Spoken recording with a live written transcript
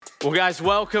Well, guys,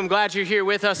 welcome. Glad you're here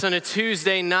with us on a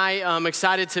Tuesday night. I'm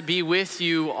excited to be with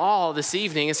you all this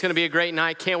evening. It's going to be a great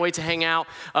night. Can't wait to hang out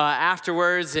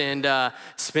afterwards and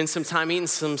spend some time eating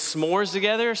some s'mores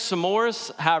together. S'mores,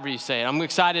 however you say it. I'm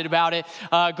excited about it.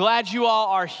 Glad you all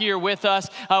are here with us.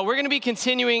 We're going to be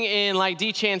continuing in, like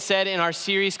D-Chan said, in our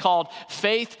series called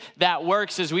Faith That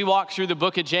Works as we walk through the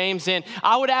book of James. And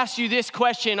I would ask you this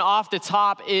question off the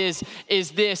top is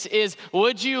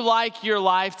would you like your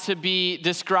life to be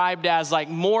described as like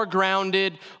more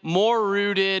grounded, more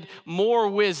rooted, more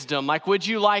wisdom? Like, would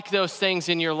you like those things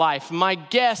in your life? My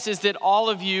guess is that all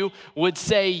of you would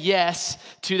say yes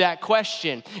to that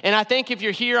question. And I think if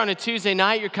you're here on a Tuesday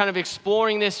night, you're kind of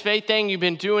exploring this faith thing, you've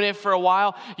been doing it for a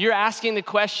while, you're asking the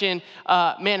question,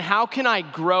 man, how can I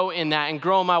grow in that and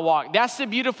grow in my walk? That's the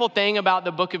beautiful thing about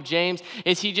the book of James,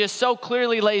 is he just so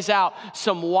clearly lays out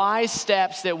some wise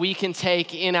steps that we can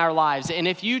take in our lives. And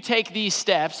if you take these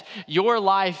steps, your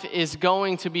life is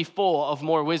going to be full of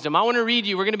more wisdom. I want to read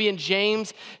you. We're going to be in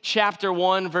James chapter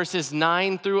 1, verses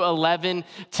 9 through 11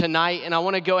 tonight. And I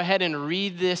want to go ahead and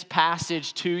read this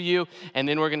passage to you, and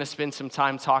then we're going to spend some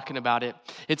time talking about it.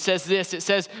 It says this. It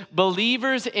says,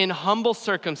 believers in humble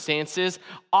circumstances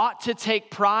ought to take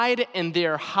pride in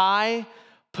their high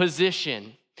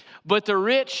position. But the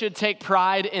rich should take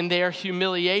pride in their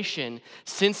humiliation,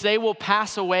 since they will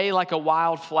pass away like a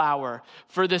wild flower.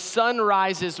 For the sun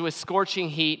rises with scorching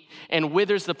heat and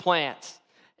withers the plants.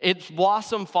 Its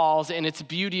blossom falls and its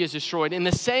beauty is destroyed. In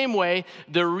the same way,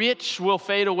 the rich will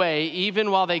fade away even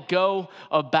while they go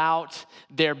about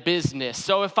their business.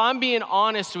 So if I'm being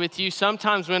honest with you,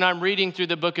 sometimes when I'm reading through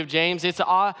the book of James,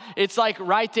 it's like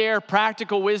right there,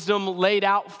 practical wisdom laid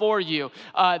out for you.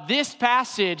 This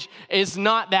passage is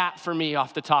not that for me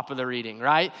off the top of the reading,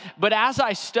 right? But as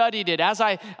I studied it, as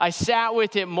I sat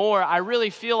with it more, I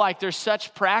really feel like there's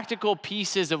such practical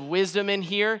pieces of wisdom in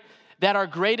here that are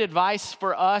great advice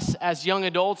for us as young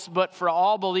adults, but for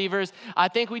all believers. I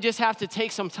think we just have to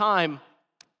take some time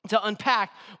to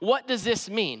unpack, what does this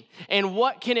mean? And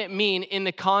what can it mean in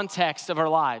the context of our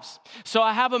lives? So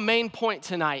I have a main point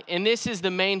tonight, and this is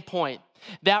the main point,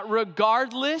 that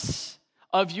regardless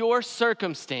of your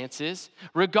circumstances,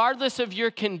 regardless of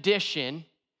your condition,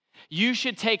 you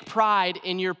should take pride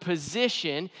in your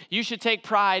position. You should take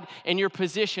pride in your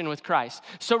position with Christ.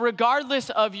 So regardless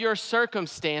of your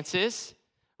circumstances,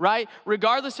 right?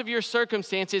 Regardless of your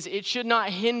circumstances, it should not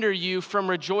hinder you from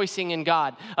rejoicing in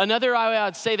God. Another way I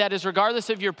would say that is, regardless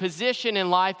of your position in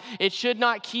life, it should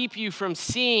not keep you from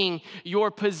seeing your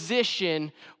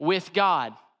position with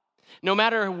God. No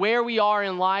matter where we are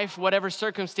in life, whatever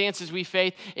circumstances we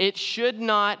face, it should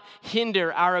not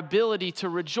hinder our ability to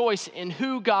rejoice in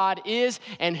who God is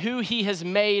and who he has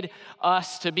made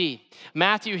us to be.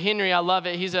 Matthew Henry, I love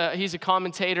it. He's a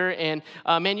commentator, and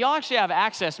man, y'all actually have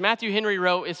access. Matthew Henry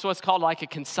wrote, it's what's called like a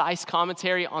concise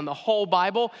commentary on the whole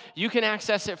Bible. You can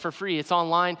access it for free. It's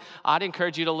online. I'd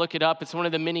encourage you to look it up. It's one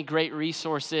of the many great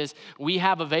resources we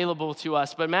have available to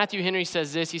us. But Matthew Henry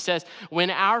says this. He says,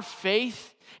 when our faith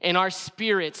and our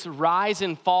spirits rise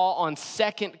and fall on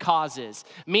second causes.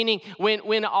 Meaning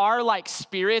when our like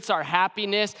spirits, our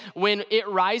happiness, when it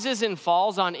rises and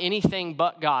falls on anything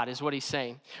but God, is what he's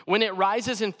saying. When it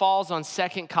rises and falls on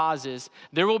second causes,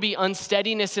 there will be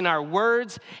unsteadiness in our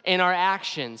words and our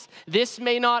actions. This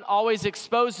may not always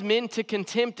expose men to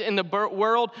contempt in the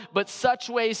world, but such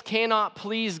ways cannot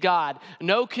please God.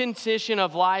 No condition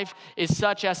of life is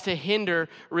such as to hinder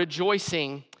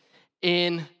rejoicing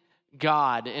in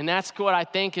God. And that's what I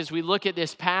think as we look at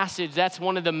this passage, that's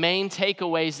one of the main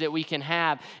takeaways that we can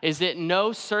have, is that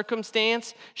no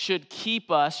circumstance should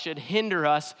hinder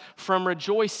us from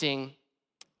rejoicing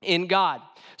in God.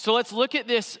 So let's look at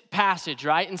this passage,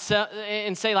 right?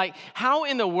 And say like, how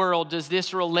in the world does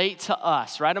this relate to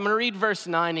us, right? I'm going to read verse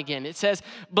 9 again. It says,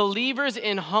 believers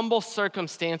in humble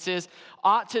circumstances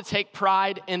ought to take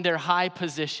pride in their high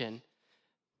position.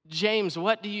 James,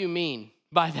 what do you mean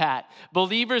by that?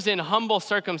 Believers in humble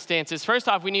circumstances. First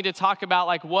off, we need to talk about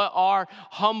like, what are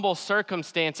humble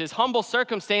circumstances? Humble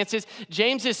circumstances,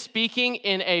 James is speaking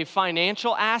in a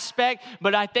financial aspect,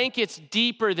 but I think it's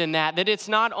deeper than that it's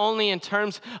not only in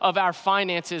terms of our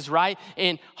finances, right?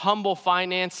 In humble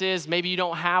finances, maybe you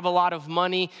don't have a lot of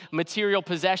money, material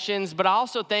possessions, but I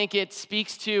also think it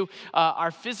speaks to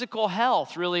our physical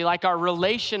health, really, like our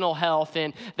relational health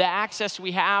and the access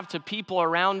we have to people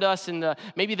around us and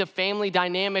maybe the family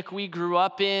dynamic we grew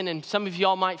up in. And some of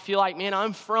y'all might feel like, man,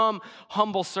 I'm from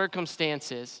humble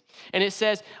circumstances. And it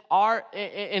says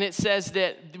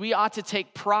that we ought to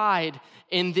take pride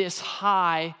in this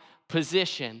high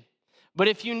position. But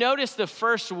if you notice the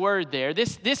first word there,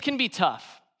 this can be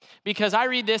tough, because I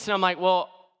read this and I'm like, well,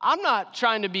 I'm not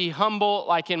trying to be humble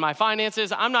like in my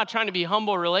finances. I'm not trying to be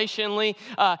humble relationally.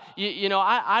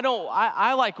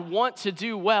 I like want to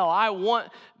do well. I want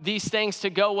these things to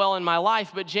go well in my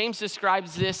life. But James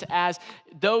describes this as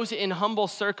those in humble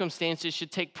circumstances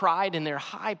should take pride in their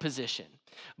high position.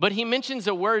 But he mentions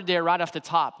a word there right off the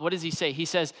top. What does he say? He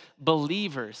says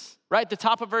believers. Right at the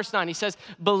top of verse 9, he says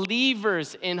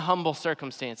believers in humble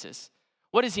circumstances.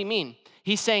 What does he mean?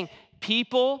 He's saying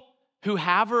people who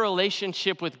have a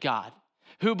relationship with God,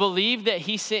 who believe that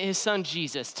he sent his son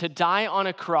Jesus to die on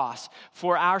a cross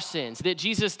for our sins, that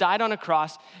Jesus died on a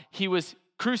cross, he was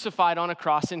crucified on a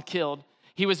cross and killed.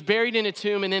 He was buried in a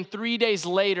tomb, and then 3 days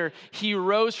later, he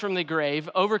rose from the grave,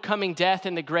 overcoming death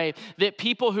in the grave. That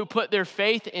people who put their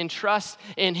faith and trust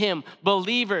in him,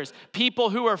 believers, people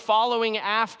who are following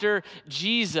after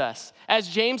Jesus. As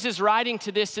James is writing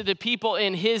to the people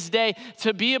in his day,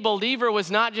 to be a believer was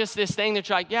not just this thing that's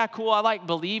like, yeah, cool, I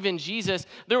believe in Jesus.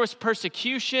 There was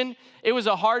persecution. It was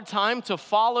a hard time to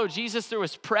follow Jesus. There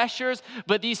was pressures,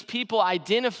 but these people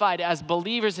identified as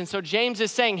believers. And so James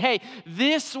is saying, hey,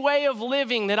 this way of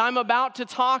living that I'm about to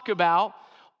talk about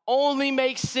only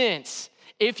makes sense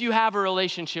if you have a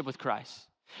relationship with Christ.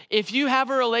 If you have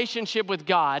a relationship with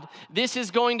God, this is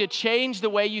going to change the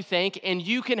way you think, and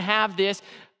you can have this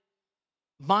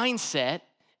mindset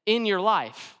in your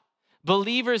life.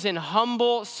 Believers in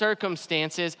humble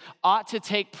circumstances ought to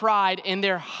take pride in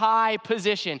their high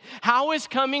position. How is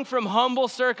coming from humble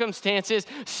circumstances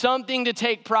something to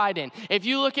take pride in? If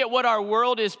you look at what our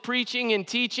world is preaching and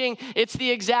teaching, it's the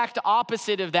exact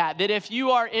opposite of that. That if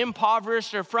you are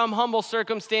impoverished or from humble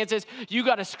circumstances, you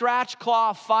got to scratch,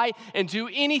 claw, fight, and do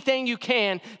anything you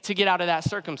can to get out of that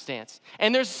circumstance.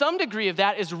 And there's some degree of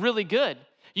that is really good.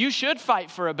 You should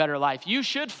fight for a better life. You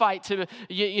should fight to,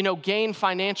 gain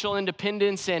financial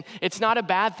independence, and it's not a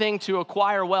bad thing to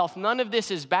acquire wealth. None of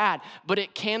this is bad, but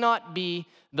it cannot be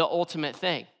the ultimate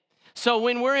thing. So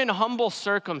when we're in humble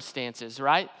circumstances,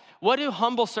 right, what do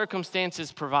humble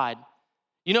circumstances provide?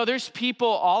 There's people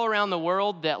all around the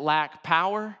world that lack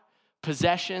power,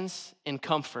 possessions, and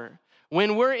comfort.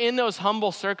 When we're in those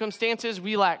humble circumstances,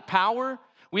 we lack power,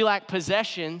 we lack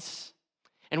possessions,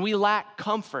 and we lack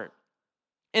comfort.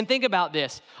 And think about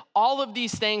this. All of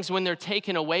these things, when they're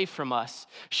taken away from us,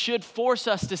 should force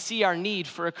us to see our need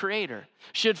for a creator,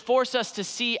 should force us to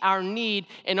see our need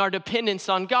and our dependence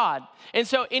on God. And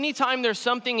so anytime there's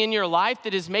something in your life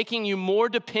that is making you more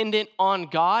dependent on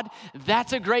God,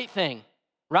 that's a great thing,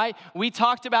 right? We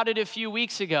talked about it a few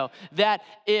weeks ago, that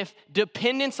if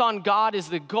dependence on God is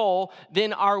the goal,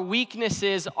 then our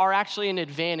weaknesses are actually an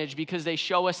advantage because they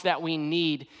show us that we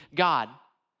need God.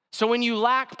 So when you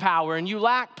lack power and you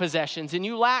lack possessions and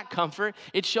you lack comfort,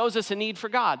 it shows us a need for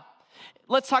God.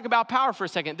 Let's talk about power for a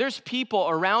second. There's people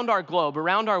around our globe,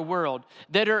 around our world,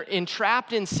 that are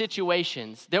entrapped in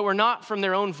situations that were not from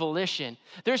their own volition.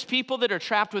 There's people that are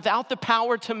trapped without the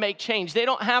power to make change. They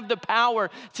don't have the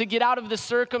power to get out of the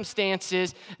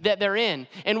circumstances that they're in.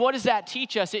 And what does that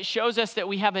teach us? It shows us that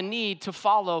we have a need to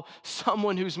follow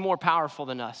someone who's more powerful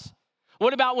than us.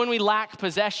 What about when we lack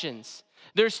possessions?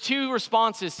 There's two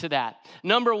responses to that.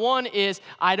 Number one is,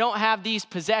 I don't have these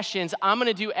possessions. I'm going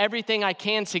to do everything I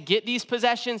can to get these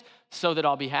possessions so that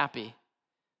I'll be happy.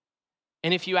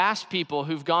 And if you ask people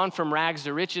who've gone from rags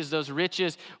to riches, those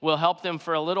riches will help them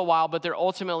for a little while, but they're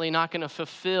ultimately not going to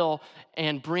fulfill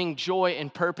and bring joy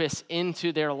and purpose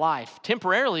into their life.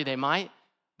 Temporarily they might,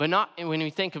 but not when we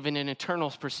think of it in an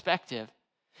eternal perspective.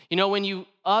 When the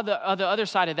other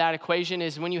side of that equation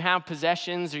is when you have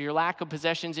possessions or your lack of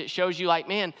possessions, it shows you like,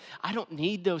 man, I don't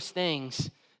need those things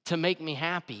to make me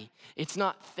happy. It's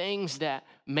not things that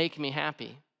make me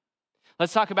happy.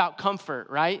 Let's talk about comfort,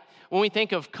 right? When we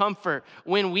think of comfort,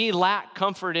 when we lack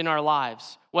comfort in our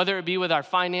lives, whether it be with our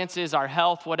finances, our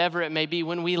health, whatever it may be,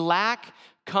 when we lack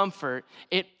comfort,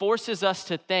 it forces us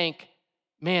to think,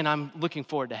 man, I'm looking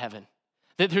forward to heaven.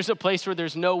 That there's a place where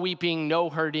there's no weeping, no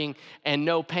hurting, and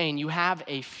no pain. You have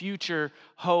a future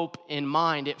hope in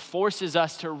mind. It forces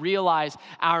us to realize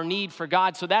our need for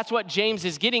God. So that's what James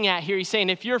is getting at here. He's saying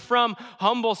if you're from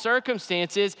humble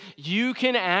circumstances, you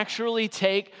can actually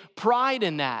take pride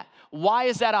in that. Why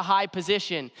is that a high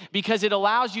position? Because it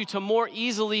allows you to more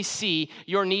easily see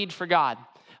your need for God.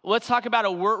 Let's talk about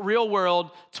a real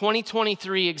world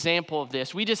 2023 example of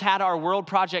this. We just had our World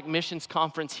Project Missions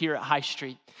Conference here at High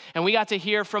Street. And we got to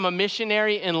hear from a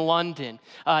missionary in London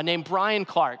named Brian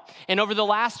Clark. And over the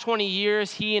last 20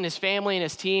 years, he and his family and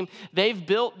his team, they've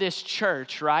built this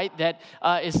church, right, that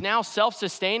is now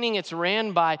self-sustaining. It's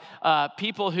ran by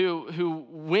people who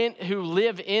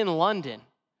live in London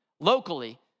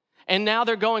locally. And now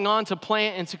they're going on to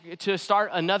plant and to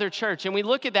start another church. And we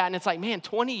look at that and it's like, man,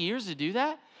 20 years to do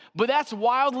that? But that's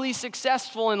wildly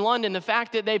successful in London. The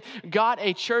fact that they've got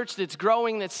a church that's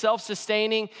growing, that's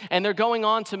self-sustaining, and they're going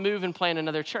on to move and plant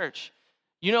another church.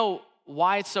 You know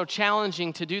why it's so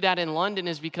challenging to do that in London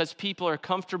is because people are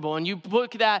comfortable. And you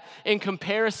put that in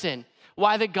comparison,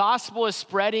 why the gospel is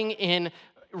spreading in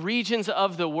regions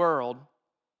of the world,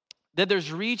 that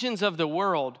there's regions of the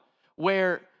world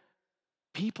where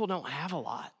people don't have a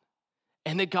lot.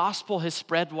 And the gospel has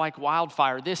spread like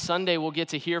wildfire. This Sunday, we'll get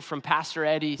to hear from Pastor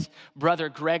Eddie's brother,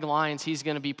 Greg Lyons. He's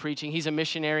going to be preaching. He's a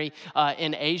missionary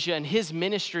in Asia, and his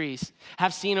ministries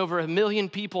have seen over 1 million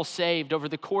people saved over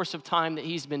the course of time that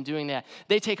he's been doing that.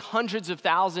 They take hundreds of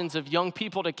thousands of young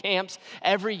people to camps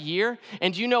every year.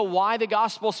 And do you know why the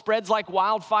gospel spreads like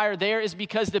wildfire there? Is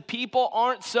because the people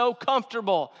aren't so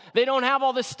comfortable. They don't have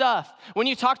all this stuff. When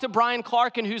you talk to Brian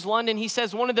Clarkin, who's London, he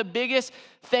says one of the biggest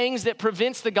things that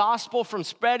prevents the gospel from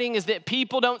spreading is that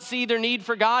people don't see their need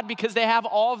for God because they have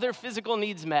all of their physical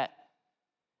needs met.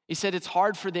 He said it's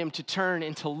hard for them to turn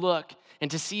and to look and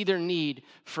to see their need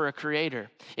for a creator.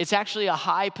 It's actually a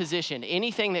high position.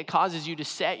 Anything that causes you to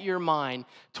set your mind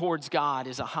towards God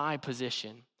is a high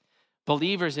position.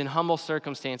 Believers in humble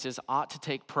circumstances ought to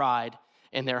take pride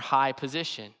in their high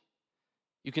position.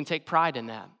 You can take pride in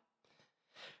that.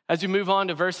 As we move on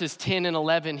to verses 10 and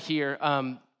 11 here,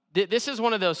 this is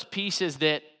one of those pieces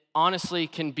that honestly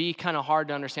can be kind of hard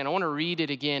to understand. I want to read it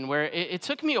again, where it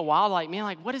took me a while,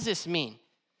 what does this mean?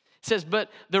 It says, but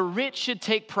the rich should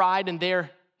take pride in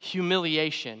their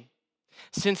humiliation,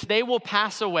 since they will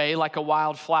pass away like a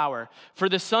wild flower. For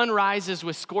the sun rises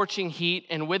with scorching heat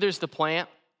and withers the plant.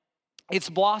 Its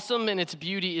blossom and its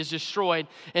beauty is destroyed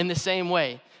in the same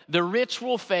way. The rich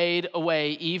will fade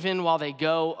away even while they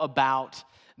go about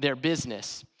their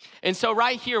business. And so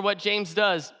right here, what James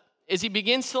does is he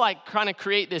begins to kind of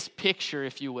create this picture,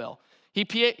 if you will. He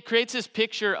creates this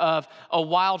picture of a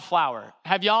wildflower.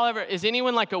 Is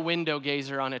anyone like a window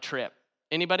gazer on a trip?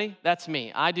 Anybody? That's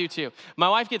me. I do too. My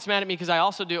wife gets mad at me because I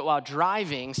also do it while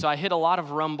driving, so I hit a lot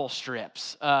of rumble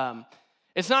strips.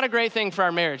 It's not a great thing for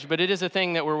our marriage, but it is a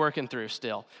thing that we're working through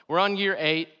still. We're on year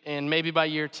 8, and maybe by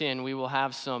year 10, we will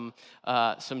have some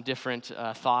different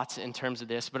thoughts in terms of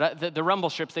this. But the rumble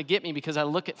strips, they get me because I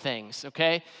look at things,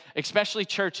 okay? Especially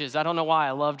churches. I don't know why.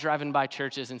 I love driving by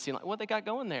churches and seeing what they got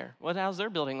going there. How's their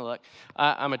building look?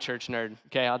 I'm a church nerd,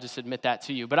 okay? I'll just admit that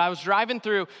to you. But I was driving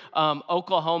through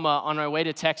Oklahoma on my way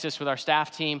to Texas with our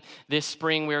staff team this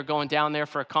spring. We were going down there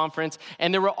for a conference,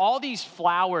 and there were all these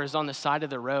flowers on the side of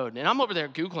the road. And I'm over there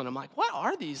Googling. I'm like, what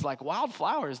are these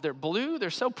wildflowers? They're blue.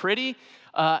 They're so pretty.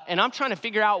 And I'm trying to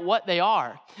figure out what they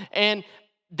are. And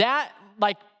that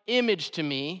image to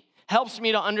me helps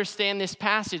me to understand this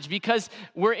passage because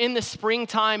we're in the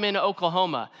springtime in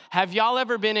Oklahoma. Have y'all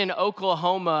ever been in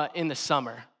Oklahoma in the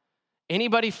summer?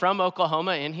 Anybody from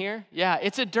Oklahoma in here? Yeah,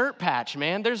 it's a dirt patch,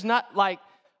 man. There's not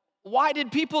why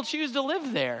did people choose to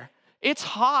live there? It's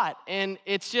hot and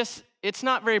it's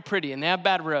not very pretty and they have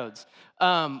bad roads.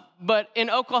 But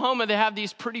in Oklahoma, they have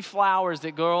these pretty flowers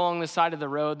that go along the side of the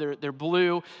road. They're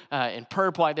blue and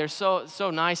purple. They're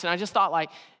so nice. And I just thought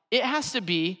it has to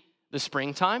be the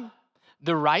springtime,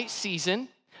 the right season,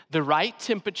 the right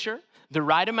temperature, the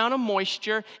right amount of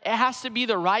moisture. It has to be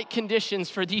the right conditions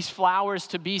for these flowers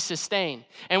to be sustained.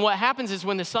 And what happens is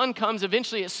when the sun comes,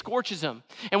 eventually it scorches them.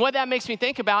 And what that makes me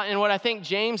think about, and what I think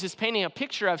James is painting a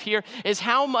picture of here, is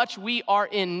how much we are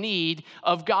in need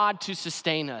of God to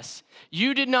sustain us.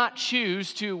 You did not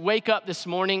choose to wake up this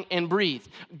morning and breathe.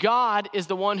 God is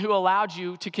the one who allowed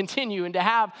you to continue and to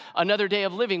have another day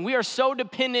of living. We are so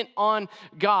dependent on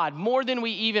God, more than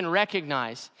we even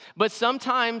recognize. But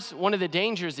sometimes one of the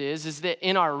dangers is that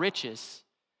in our riches,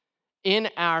 in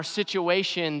our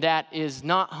situation that is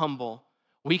not humble,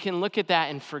 we can look at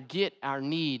that and forget our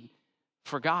need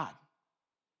for God.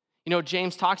 You know,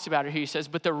 James talks about it here. He says,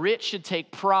 but the rich should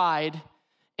take pride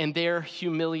in their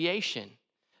humiliation.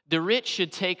 The rich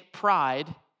should take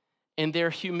pride in their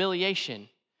humiliation.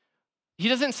 He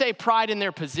doesn't say pride in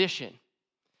their position.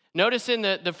 Notice in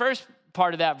the first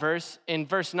part of that verse, in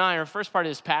verse 9, or first part of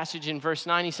this passage in verse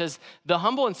 9, he says, the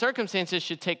humble in circumstances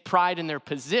should take pride in their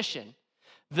position.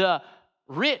 The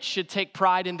rich should take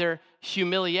pride in their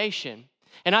humiliation.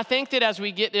 And I think that as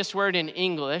we get this word in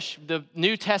English, the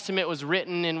New Testament was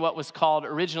written in what was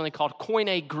originally called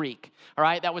Koine Greek, all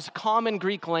right? That was common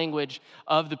Greek language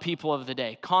of the people of the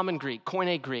day, common Greek,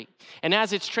 Koine Greek. And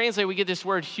as it's translated, we get this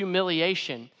word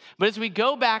humiliation. But as we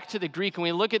go back to the Greek and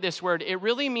we look at this word, it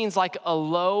really means a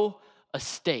low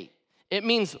estate. It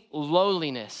means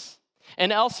lowliness.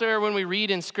 And elsewhere, when we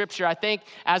read in Scripture, I think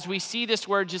as we see this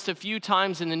word just a few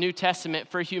times in the New Testament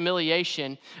for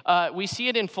humiliation, we see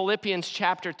it in Philippians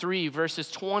chapter 3,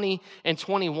 verses 20 and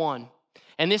 21.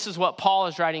 And this is what Paul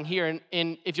is writing here.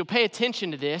 And if you'll pay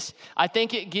attention to this, I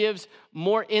think it gives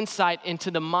more insight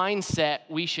into the mindset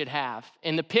we should have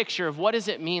and the picture of what does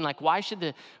it mean? Like, why should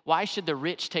the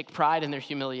rich take pride in their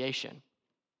humiliation?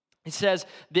 It says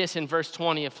this in verse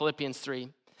 20 of Philippians 3.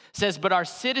 It says, but our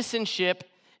citizenship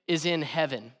is in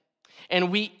heaven,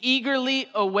 and we eagerly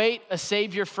await a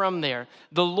Savior from there,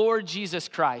 the Lord Jesus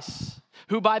Christ,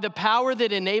 who by the power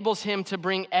that enables him to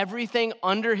bring everything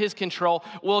under his control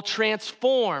will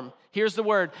transform, here's the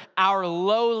word, our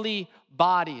lowly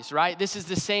bodies, right? This is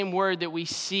the same word that we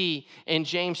see in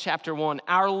James chapter 1,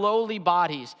 our lowly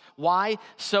bodies. Why?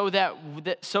 So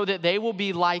that they will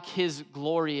be like his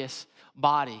glorious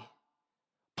body.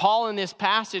 Paul in this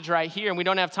passage right here, and we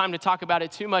don't have time to talk about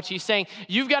it too much, he's saying,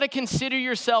 you've got to consider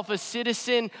yourself a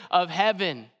citizen of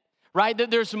heaven, right? That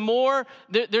there's more,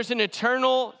 there's an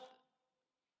eternal,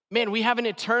 we have an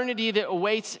eternity that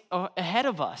awaits ahead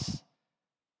of us.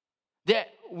 That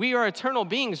we are eternal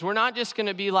beings. We're not just going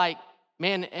to be like,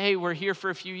 hey, we're here for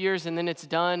a few years and then it's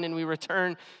done and we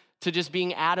return to just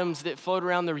being atoms that float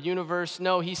around the universe.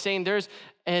 No, he's saying there's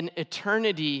an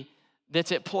eternity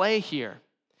that's at play here.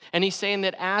 And he's saying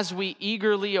that as we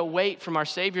eagerly await from our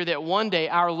Savior, that one day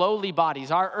our lowly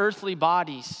bodies, our earthly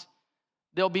bodies,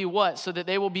 they'll be what? So that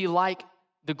they will be like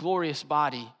the glorious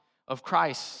body of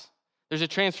Christ. There's a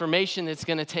transformation that's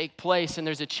going to take place, and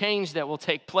there's a change that will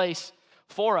take place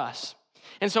for us.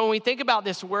 And so when we think about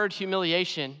this word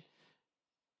humiliation,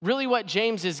 really what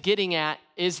James is getting at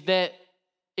is that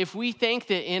if we think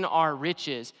that in our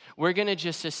riches, we're going to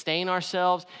just sustain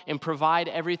ourselves and provide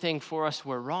everything for us,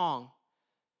 we're wrong.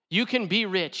 You can be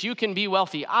rich. You can be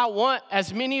wealthy. I want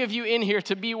as many of you in here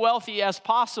to be wealthy as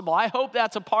possible. I hope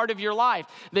that's a part of your life,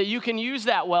 that you can use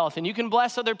that wealth and you can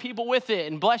bless other people with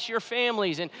it and bless your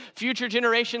families and future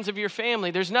generations of your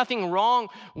family. There's nothing wrong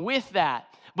with that.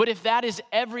 But if that is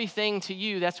everything to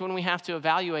you, that's when we have to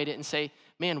evaluate it and say,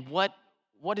 man, what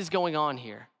is going on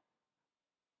here?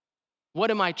 What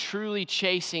am I truly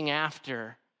chasing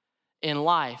after in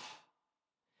life?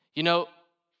 You know,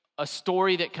 a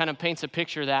story that kind of paints a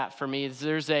picture of that for me is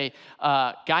there's a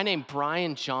guy named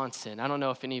Brian Johnson. I don't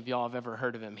know if any of y'all have ever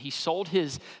heard of him. He sold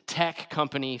his tech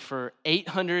company for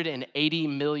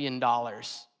 $880 million.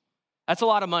 That's a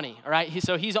lot of money, all right?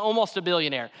 So he's almost a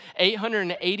billionaire.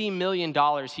 $880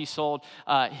 million he sold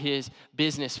his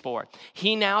business for.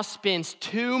 He now spends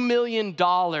 $2 million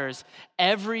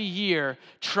every year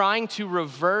trying to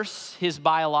reverse his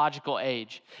biological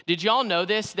age. Did y'all know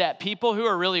this, that people who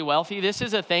are really wealthy, this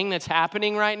is a thing that's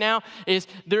happening right now, is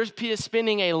they're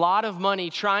spending a lot of money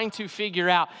trying to figure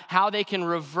out how they can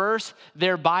reverse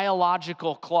their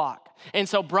biological clock. And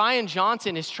so Brian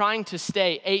Johnson is trying to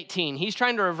stay 18. He's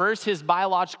trying to reverse his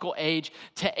biological age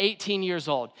to 18 years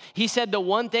old. He said the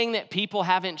one thing that people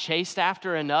haven't chased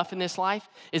after enough in this life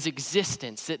is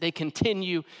existence, that they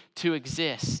continue to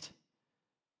exist.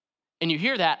 And you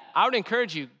hear that, I would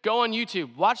encourage you, go on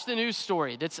YouTube, watch the news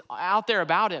story that's out there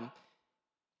about him,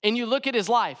 and you look at his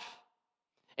life.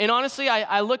 And honestly,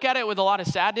 I look at it with a lot of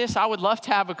sadness. I would love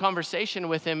to have a conversation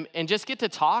with him and just get to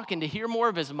talk and to hear more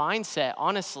of his mindset,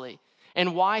 honestly,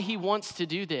 and why he wants to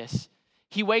do this.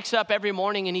 He wakes up every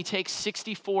morning and he takes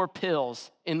 64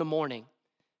 pills in the morning.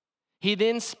 He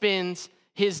then spends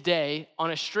his day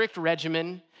on a strict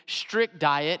regimen, strict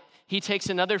diet. He takes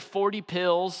another 40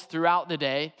 pills throughout the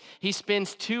day. He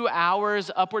spends 2 hours,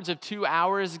 upwards of 2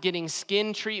 hours, getting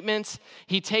skin treatments.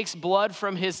 He takes blood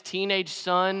from his teenage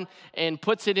son and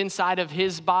puts it inside of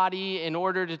his body in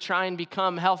order to try and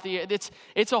become healthy.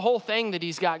 It's a whole thing that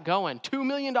he's got going. $2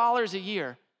 million a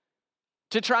year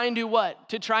to try and do what?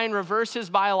 To try and reverse his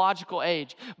biological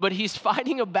age. But he's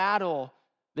fighting a battle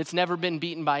that's never been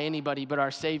beaten by anybody but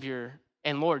our Savior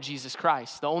and Lord Jesus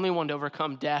Christ, the only one to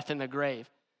overcome death and the grave.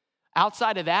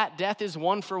 Outside of that, death is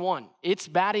 1 for 1. It's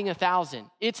batting 1,000.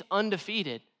 It's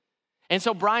undefeated. And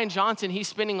so Brian Johnson, he's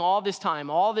spending all this time,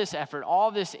 all this effort,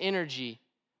 all this energy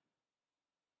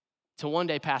to one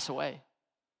day pass away.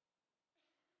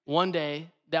 One day,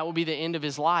 that will be the end of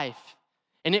his life.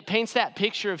 And it paints that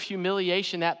picture of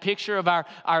humiliation, that picture of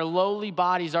our lowly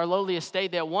bodies, our lowly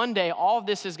estate, that one day all of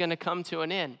this is going to come to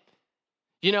an end.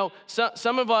 You know,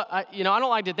 some of us, I don't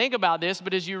like to think about this,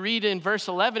 but as you read in verse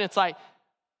 11, it's like,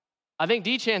 I think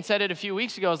D-Chan said it a few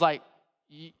weeks ago. It's like,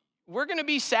 we're going to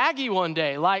be saggy one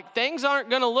day. Like, things aren't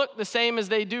going to look the same as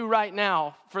they do right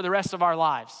now for the rest of our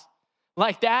lives.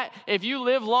 Like that, if you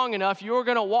live long enough, you're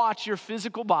going to watch your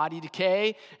physical body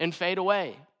decay and fade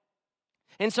away.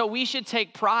 And so we should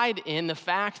take pride in the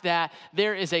fact that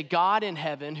there is a God in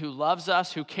heaven who loves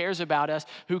us, who cares about us,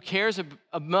 who cares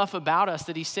enough about us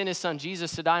that he sent his son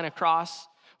Jesus to die on a cross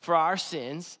for our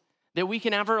sins, that we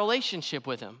can have a relationship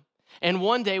with him. And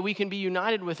one day we can be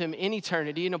united with him in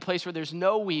eternity in a place where there's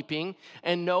no weeping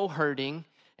and no hurting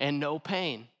and no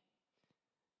pain.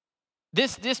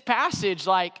 This passage,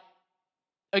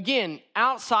 again,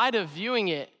 outside of viewing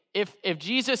it, if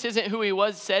Jesus isn't who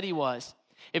he said he was,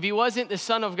 if he wasn't the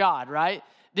Son of God, right,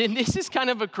 then this is kind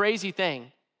of a crazy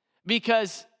thing.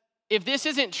 Because if this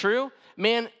isn't true,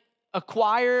 man,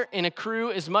 acquire and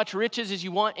accrue as much riches as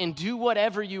you want and do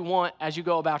whatever you want as you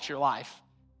go about your life.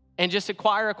 And just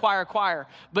acquire.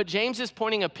 But James is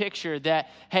pointing a picture that,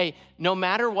 hey, no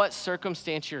matter what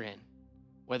circumstance you're in,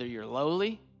 whether you're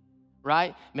lowly,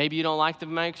 right? Maybe you don't like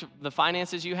the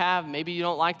finances you have. Maybe you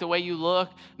don't like the way you look.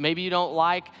 Maybe you don't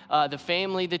like the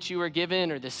family that you were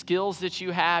given or the skills that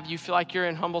you have. You feel like you're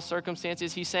in humble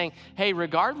circumstances. He's saying, hey,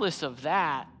 regardless of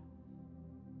that,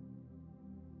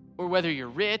 or whether you're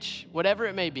rich, whatever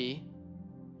it may be,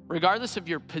 regardless of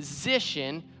your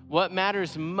position, what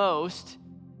matters most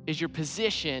is your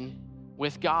position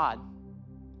with God.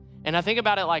 And I think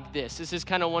about it like this. This is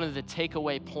kind of one of the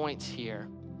takeaway points here,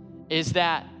 is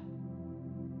that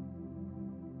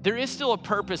there is still a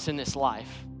purpose in this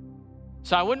life.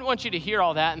 So I wouldn't want you to hear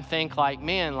all that and think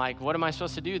man, what am I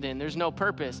supposed to do then? There's no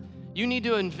purpose. You need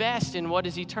to invest in what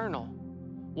is eternal.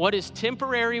 What is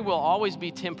temporary will always be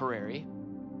temporary.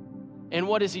 And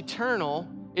what is eternal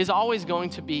is always going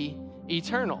to be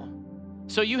eternal.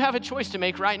 So you have a choice to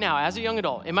make right now as a young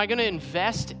adult. Am I going to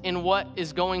invest in what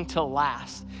is going to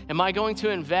last? Am I going to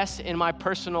invest in my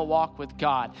personal walk with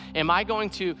God? Am I going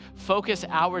to focus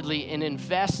outwardly and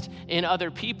invest in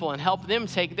other people and help them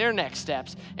take their next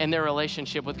steps in their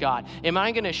relationship with God? Am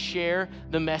I going to share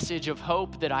the message of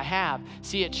hope that I have?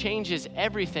 See, it changes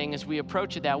everything as we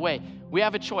approach it that way. We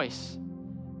have a choice.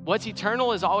 What's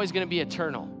eternal is always going to be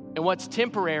eternal. And what's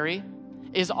temporary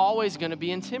is always going to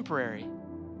be temporary.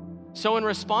 So in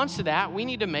response to that, we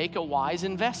need to make a wise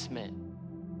investment.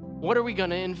 What are we going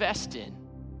to invest in?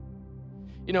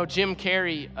 You know, Jim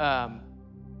Carrey,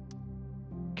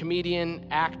 comedian,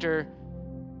 actor,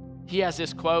 he has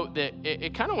this quote that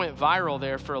it kind of went viral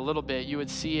there for a little bit. You would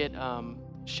see it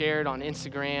shared on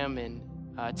Instagram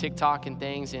and TikTok and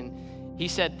things. And he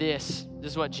said this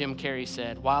is what Jim Carrey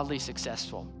said, wildly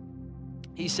successful.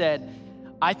 He said,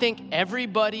 I think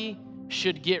everybody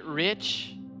should get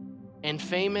rich and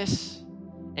famous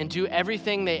and do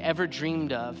everything they ever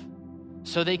dreamed of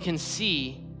so they can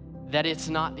see that it's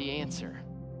not the answer.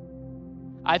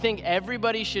 I think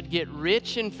everybody should get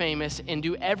rich and famous and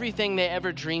do everything they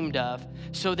ever dreamed of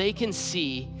so they can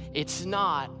see it's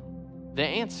not the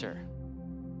answer.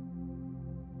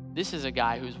 This is a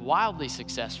guy who's wildly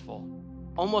successful.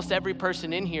 Almost every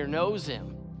person in here knows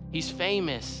him. He's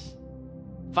famous,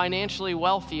 financially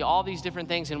wealthy, all these different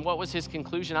things. And what was his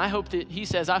conclusion? I hope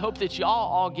that y'all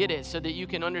all get it so that you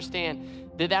can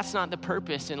understand that that's not the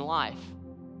purpose in life.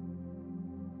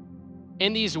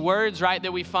 In these words, right,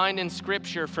 that we find in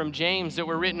Scripture from James that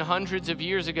were written hundreds of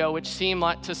years ago, which seem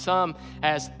like to some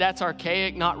as that's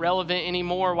archaic, not relevant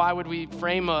anymore. Why would we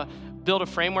build a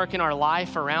framework in our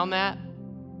life around that?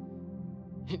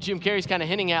 Jim Carrey's kind of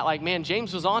hinting at man,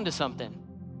 James was on to something.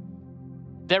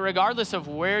 That regardless of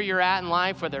where you're at in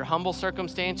life, whether humble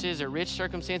circumstances or rich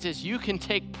circumstances, you can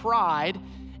take pride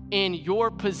in your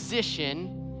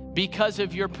position because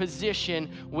of your position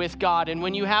with God. And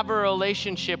when you have a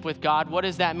relationship with God, what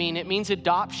does that mean? It means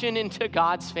adoption into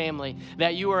God's family,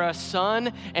 that you are a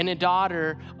son and a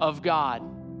daughter of God,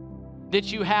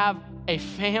 that you have a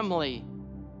family,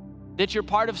 that you're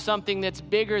part of something that's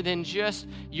bigger than just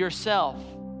yourself,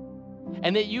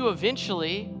 and that you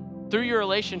eventually, through your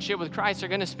relationship with Christ, are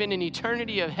going to spend an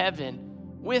eternity of heaven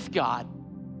with God,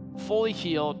 fully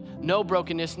healed, no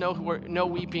brokenness, no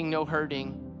weeping, no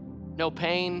hurting, no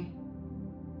pain.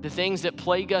 The things that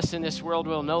plague us in this world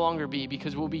will no longer be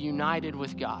because we'll be united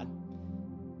with God.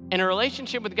 And a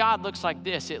relationship with God looks like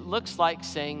this. It looks like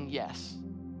saying yes.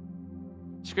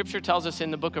 Scripture tells us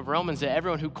in the book of Romans that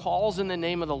everyone who calls in the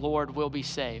name of the Lord will be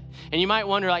saved. And you might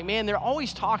wonder, man, they're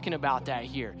always talking about that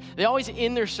here. They always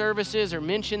in their services or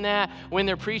mention that when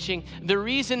they're preaching. The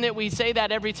reason that we say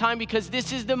that every time, because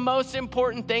this is the most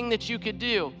important thing that you could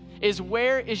do, is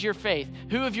where is your faith?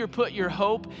 Who have you put your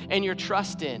hope and your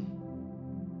trust in?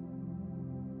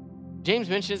 James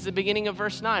mentions the beginning of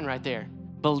verse 9 right there.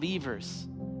 Believers.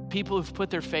 People who've put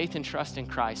their faith and trust in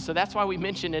Christ. So that's why we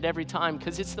mention it every time,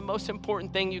 because it's the most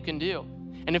important thing you can do.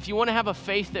 And if you want to have a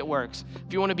faith that works,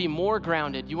 if you want to be more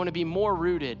grounded, you want to be more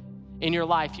rooted in your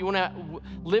life, you want to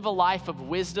live a life of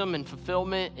wisdom and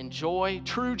fulfillment and joy,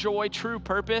 true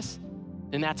purpose,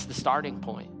 then that's the starting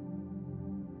point.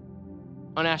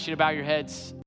 I want to ask you to bow your heads.